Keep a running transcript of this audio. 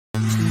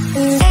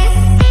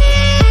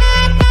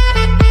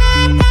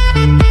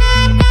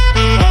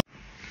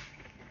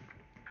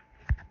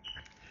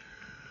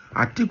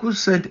Atiku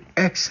sent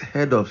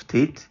ex-head of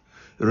state,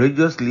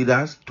 religious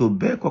leaders to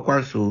beg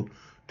Kwankwaso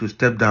to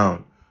step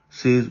down,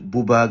 says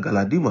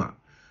Him-Galadima.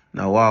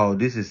 Now, wow,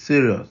 this is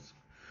serious.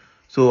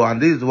 So, and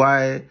this is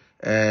why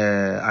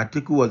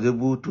Atiku was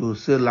able to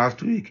say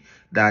last week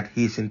that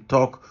he's in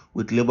talk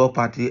with Labour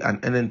Party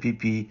and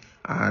NNPP,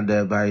 and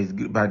by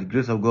the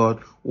grace of God,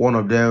 one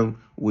of them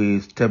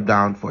will step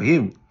down for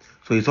him.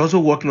 So he's also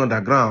working on the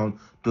ground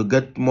to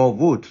get more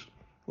votes.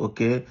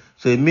 Okay,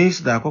 so it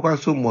means that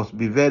Kwankwaso must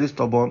be very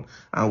stubborn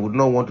and would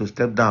not want to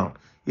step down,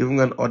 even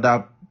when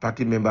other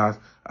party members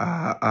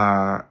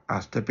are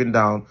stepping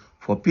down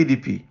for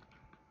PDP.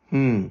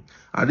 And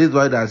this is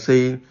why they are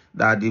saying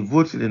that the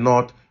votes in the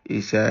north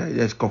is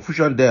there's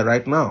confusion there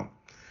right now,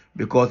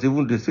 because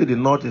even they say the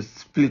north is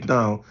split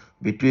now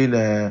between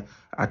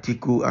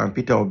Atiku and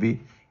Peter Obi.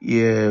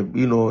 Yeah,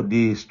 you know,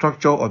 the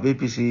structure of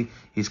APC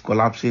is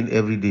collapsing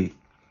every day.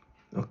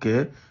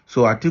 Okay,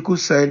 so Atiku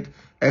sent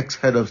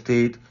ex-head of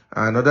state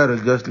and other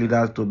religious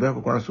leaders to beg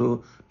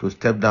Kwankwaso to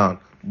step down.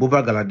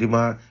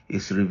 Him-Galadima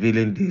is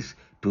revealing this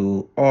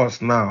to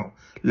us now.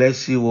 Let's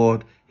see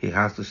what he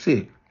has to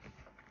say.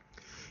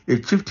 A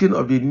chieftain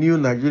of the new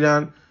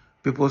Nigerian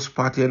People's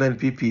Party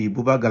NNPP,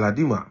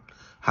 Him-Galadima,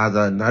 has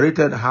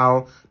narrated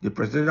how the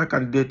presidential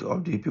candidate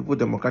of the People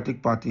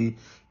Democratic Party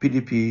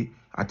PDP,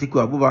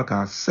 Atiku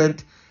Abubakar,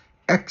 sent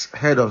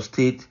ex-head of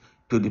state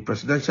to the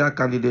presidential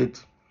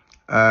candidate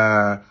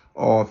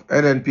of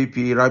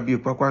NNPP, Rabiu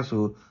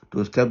Kwankwaso,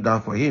 to step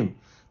down for him.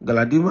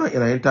 Galadima,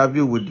 in an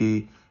interview with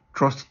the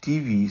Trust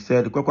TV,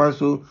 said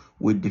Kwankwaso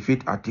will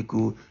defeat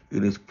Atiku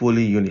in his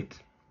polling unit.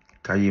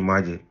 Can you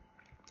imagine?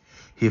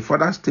 He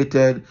further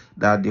stated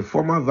that the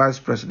former vice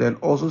president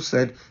also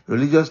sent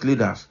religious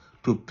leaders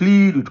to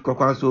plead with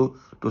Kwankwaso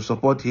to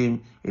support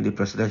him in the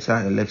presidential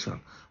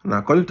election. And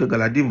according to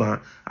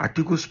Galadima,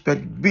 Atiku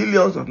spent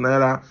billions of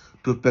naira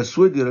to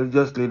persuade the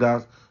religious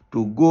leaders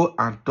to go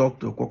and talk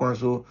to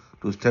Kwankwaso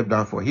to step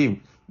down for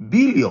him.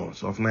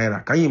 Billions of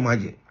naira. Can you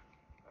imagine?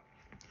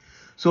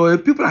 So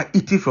people are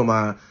eating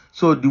from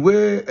so the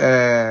way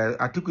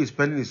Atiku is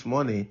spending his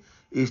money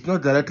is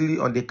not directly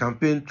on the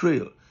campaign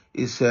trail.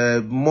 It's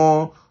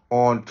more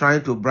on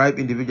trying to bribe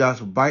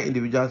individuals, buy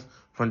individuals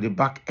from the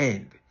back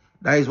end.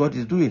 That is what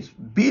he's doing. It's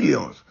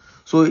billions.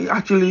 So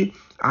actually,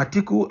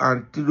 Atiku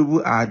and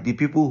Tinubu are the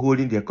people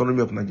holding the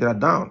economy of Nigeria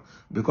down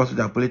because of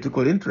their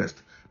political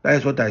interest. That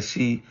is what I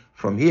see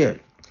from here.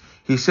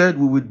 He said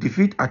we will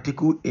defeat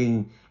Atiku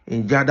in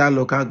Jada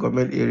local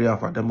government area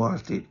of Adamawa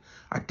State.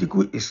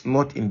 Atiku is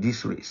not in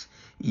this race.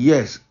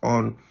 Yes,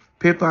 on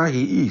paper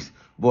he is,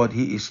 but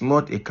he is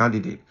not a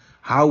candidate.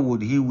 How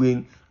would he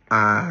win,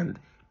 and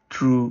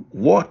through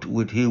what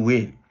would he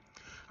win?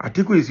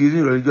 Atiku is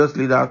using religious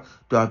leaders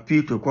to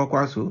appeal to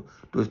Kwankwaso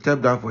to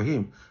step down for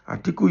him.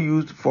 Atiku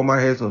used former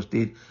heads of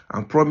state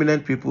and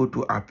prominent people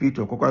to appeal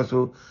to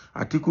Kwankwaso.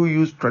 Atiku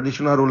used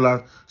traditional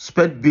rulers,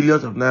 spent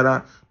billions of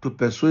naira to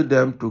persuade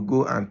them to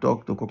go and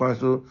talk to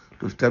Kwankwaso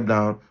to step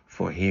down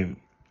for him.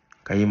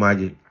 Can you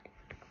imagine?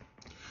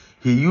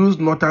 He used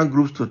northern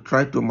groups to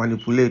try to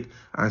manipulate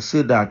and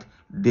say that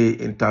they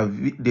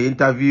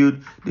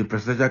interviewed the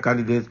presidential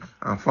candidates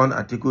and found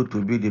Atiku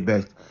to be the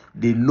best.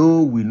 They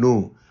know we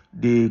know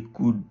they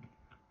could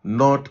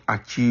not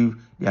achieve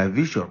their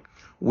vision.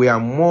 We are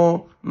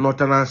more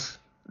northerners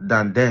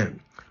than them.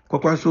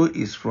 Kwankwaso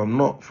is from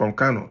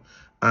Kano,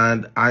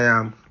 and I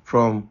am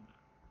from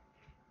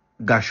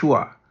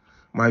Gashua.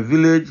 My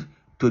village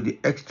to the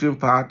extreme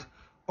part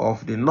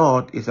of the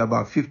north is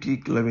about 50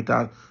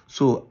 kilometers,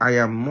 so I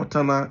am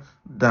northerner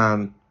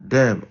than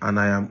them, and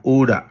I am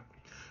older.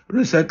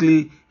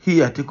 Recently,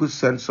 Atiku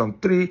sent some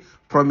 3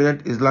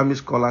 prominent Islamic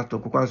scholars to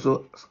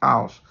Kwankwaso's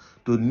house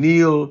to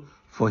kneel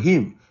for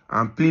him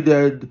and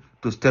pleaded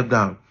to step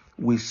down.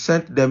 We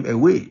sent them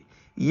away.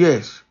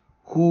 Yes,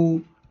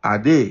 who are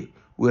they?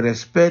 We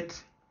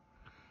respect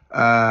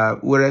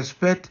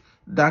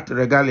that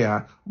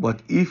regalia,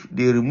 but if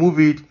they remove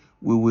it,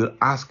 we will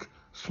ask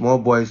small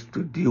boys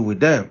to deal with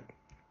them.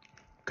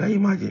 Can you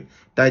imagine?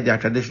 That's their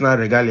traditional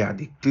regalia,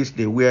 the things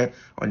they wear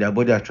on their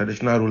body as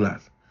traditional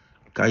rulers.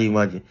 Can you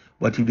imagine?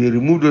 But if they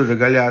remove those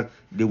regalia,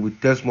 they will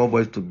tell small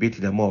boys to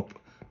beat them up,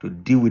 to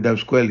deal with them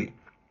squarely.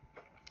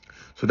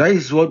 So that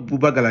is what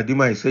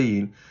Him-Galadima is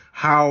saying,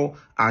 how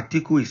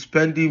Atiku is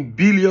spending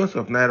billions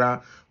of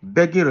naira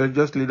begging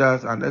religious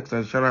leaders and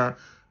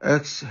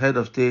ex-head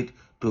of state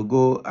to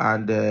go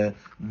and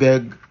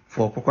beg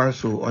for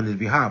Kwankwaso on his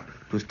behalf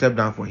to step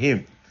down for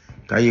him.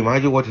 Can you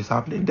imagine what is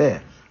happening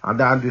there? And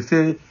then they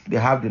say they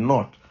have the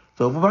north.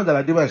 So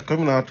Him-Galadima is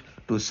coming out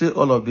to say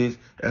all of this,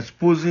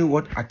 exposing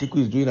what Atiku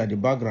is doing at the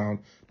background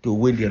to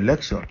win the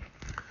election.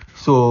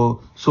 So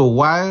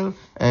while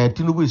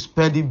Tinubu is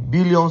spending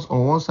billions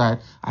on one side,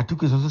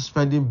 Atiku is also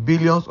spending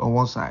billions on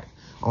one side.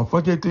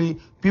 Unfortunately,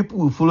 people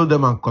will follow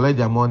them and collect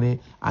their money,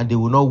 and they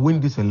will not win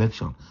this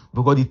election.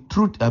 Because the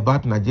truth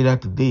about Nigeria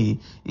today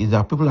is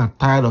that people are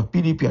tired of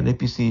PDP and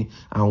APC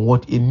and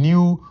want a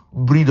new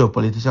breed of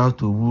politicians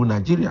to rule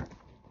Nigeria.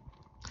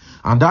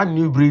 And that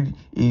new breed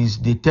is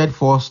the third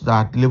force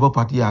that Labour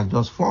Party has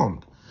just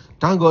formed.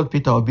 Thank God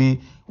Peter Obi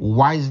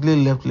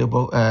wisely left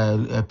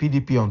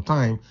PDP on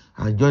time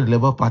and joined the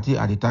Labour Party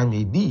at the time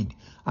he did,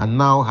 and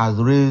now has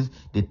raised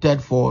the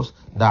third force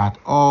that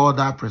all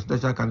the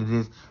presidential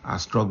candidates are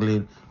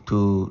struggling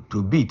to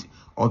beat.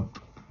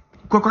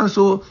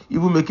 Kwankwaso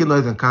even making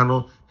noise in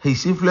Kano,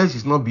 his influence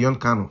is not beyond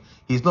Kano.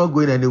 He's not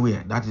going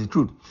anywhere. That is the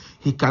truth.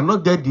 He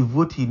cannot get the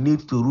vote he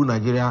needs to rule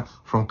Nigeria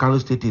from Kano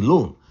State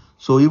alone.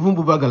 So even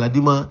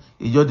Him-Galadima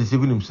is just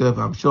deceiving himself.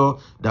 I'm sure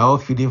they're all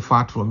feeding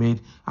fat from it,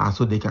 and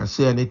so they can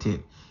say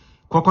anything.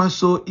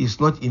 Kwankwaso is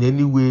not in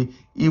any way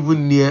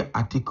even near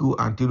Atiku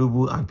and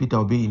Tinubu and Peter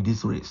Obi in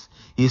this race.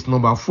 He's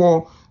number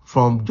 4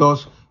 from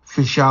just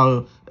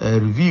facial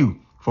review,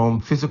 from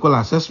physical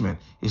assessment.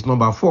 He's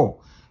number 4.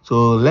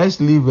 So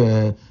let's leave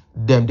them.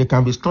 They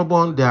can be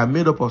stubborn. They are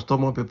made up of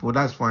stubborn people.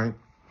 That's fine.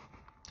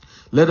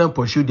 Let them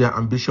pursue their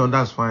ambition.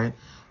 That's fine.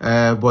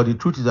 But the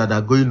truth is that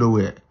they're going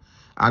nowhere.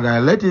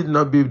 And let it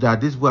not be that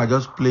these people are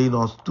just playing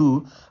us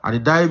too. At the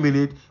dying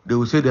minute, they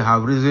will say they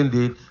have reasoned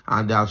it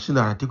and they have seen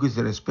that Atiku is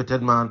a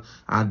respected man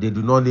and they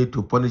do not need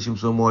to punish him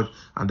so much.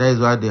 And that is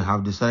why they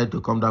have decided to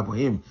come down for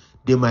him.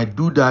 They might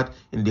do that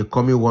in the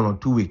coming 1 or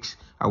 2 weeks.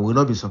 I will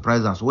not be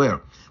surprised as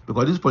well.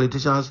 Because these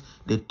politicians,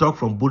 they talk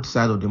from both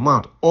sides of the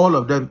mouth. All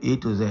of them A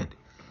to Z.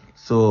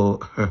 So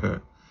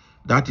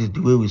that is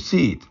the way we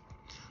see it.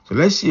 So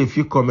let's see a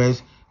few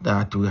comments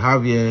that we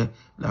have here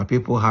that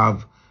people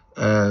have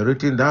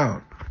written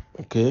down.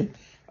 Okay.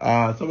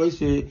 Somebody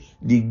say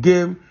the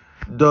game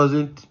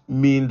doesn't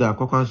mean that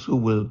Kwankwaso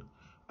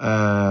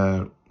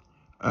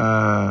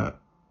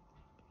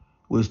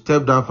will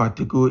step down for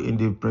Atiku in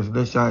the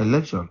presidential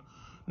election.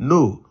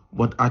 No,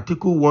 but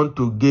Atiku want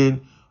to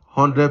gain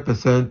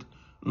 100%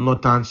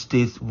 northern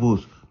states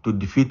votes to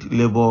defeat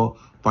Labour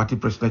Party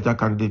presidential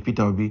candidate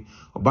Peter Obi.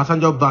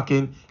 Obasanjo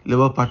backing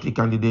Labour Party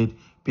candidate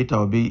Peter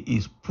Obi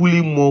is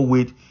pulling more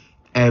weight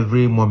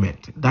every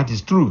moment. That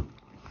is true.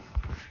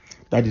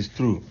 That is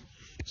true.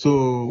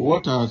 So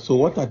what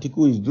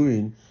Atiku is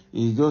doing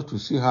is just to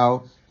see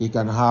how he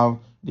can have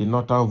the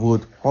northern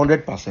vote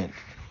 100%.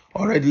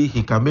 Already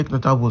he can make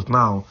northern votes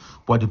now,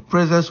 but the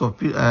presence of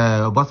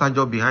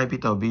Obasanjo behind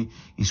Peter Obi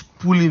is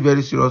pulling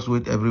very serious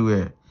weight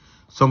everywhere.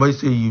 Somebody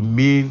say you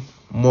mean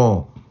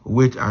more.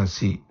 Wait and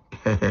see.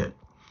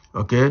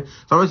 Okay.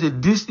 Somebody say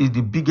this is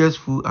the biggest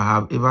fool I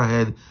have ever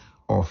heard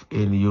of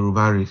in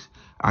Yoruba race.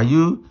 Are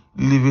you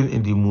living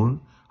in the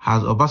moon?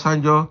 Has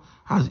Obasanjo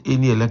has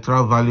any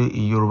electoral value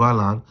in Yoruba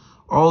land?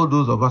 All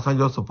those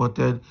Obasanjo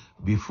supported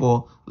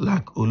before,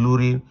 like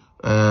Olurin,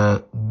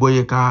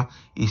 Boyeka,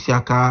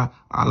 Isiaka,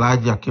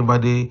 Alhaji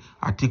Akimbade,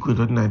 Atiku in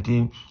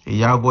 2019,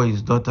 Iyabo,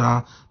 his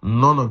daughter,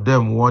 none of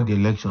them won the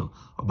election.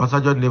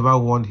 Obasanjo never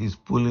won his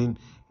polling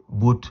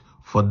booth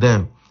for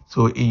them.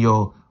 So in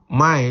your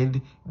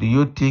mind, do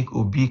you think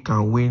Obi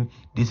can win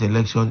this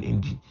election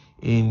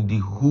in the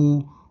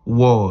whole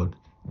world?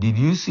 Did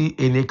you see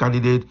any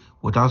candidate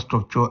without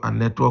structure and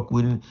network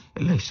winning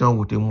election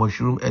with a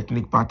mushroom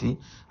ethnic party?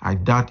 I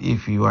doubt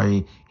if you are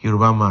a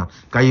Yoruba man.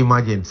 Can you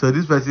imagine? So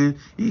this person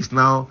is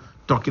now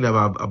talking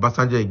about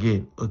Obasanjo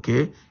again,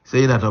 okay?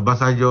 Saying that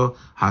Obasanjo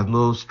has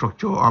no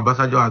structure,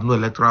 Obasanjo has no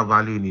electoral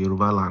value in the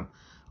Yoruba land.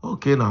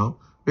 Okay, now,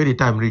 when the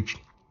time reach,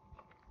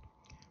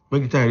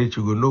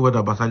 you will know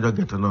whether Obasanjo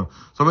get or not.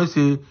 Somebody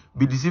say,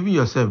 be deceiving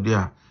yourself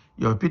there.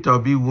 Your Peter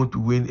Obi won't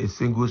win a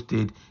single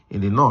state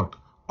in the north.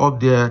 Up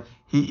there,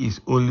 he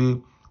is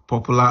only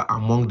popular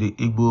among the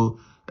Igbo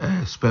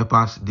spare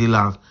parts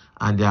dealers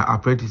and their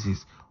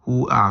apprentices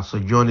who are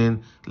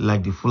sojourning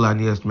like the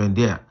Fulani men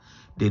there.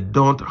 They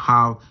don't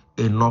have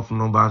enough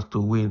numbers to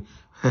win.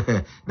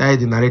 That is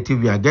the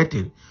narrative we are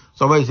getting.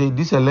 Somebody say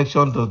this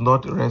election does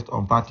not rest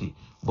on party,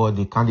 but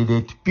the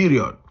candidate,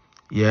 period.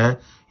 Yeah,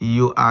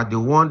 you are the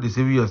one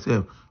deceiving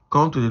yourself.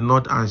 Come to the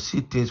north and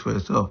see things for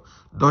yourself.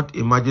 Don't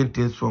imagine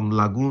things from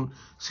Lagoon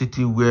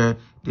City where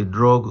the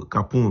drug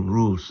capone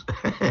rules.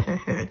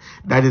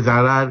 That is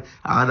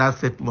another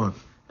statement.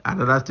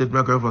 Another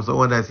statement coming from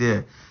someone that's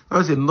here.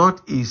 I say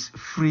north is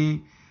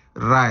free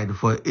ride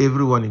for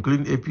everyone,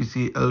 including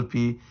APC,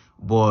 LP,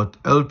 but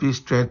LP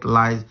strength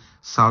lies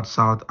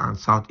south, and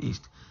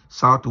southeast.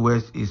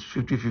 Southwest is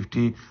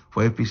 50-50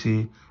 for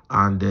APC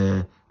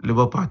and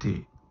Labour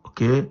Party.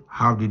 Okay,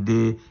 have the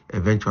day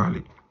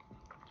eventually.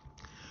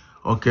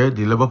 Okay,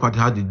 the Labour Party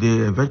had the day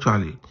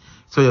eventually.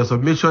 So your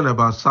submission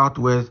about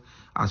Southwest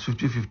as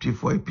 50-50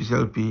 for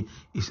APCLP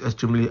is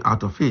extremely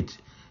out of it.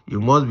 You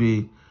must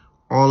be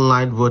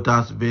online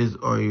voters based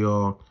on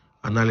your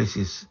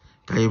analysis.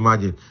 Can you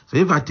imagine? So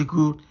if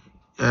Atiku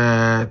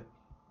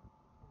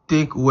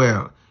think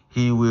well,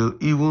 he will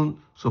even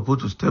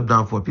supposed to step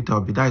down for Peter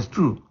Obi. That is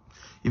true.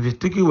 If he's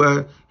thinking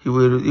well, he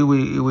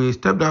will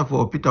step down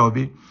for Peter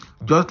Obi,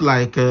 just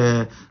like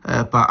Pa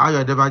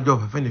Ayo Adebanjo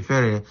of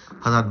Afenifere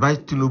has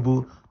advised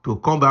Tinubu to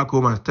come back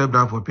home and step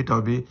down for Peter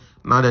Obi.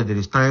 Now that there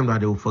is time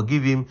that they will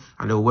forgive him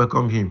and they will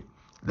welcome him.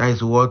 That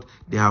is what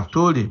they have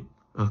told him.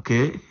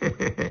 Okay,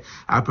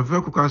 I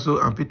prefer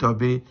Kwankwaso and Peter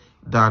Obi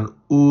than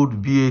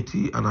old BAT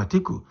and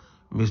Atiku,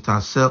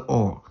 Mr. Sell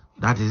All.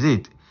 That is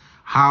it.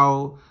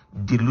 How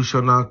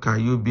delusional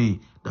can you be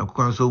that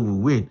Kwankwaso will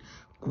win?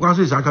 Kwankwaso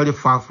is actually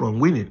far from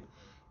winning,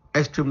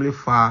 extremely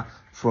far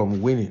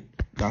from winning.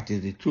 That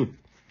is the truth.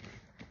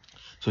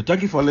 So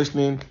thank you for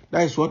listening.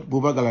 That is what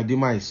Bribed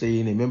Galadima is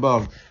saying, a member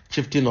of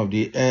chieftain of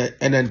the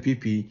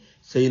NNPP,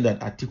 saying that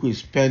Atiku is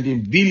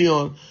spending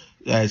billions,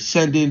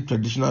 sending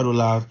traditional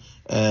rulers,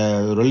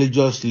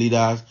 religious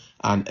leaders,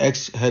 and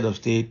ex-head of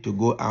state to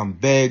go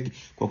and beg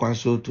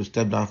Kwankwaso to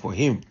step down for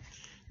him.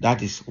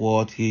 That is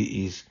what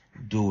he is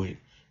doing.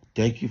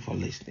 Thank you for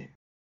listening.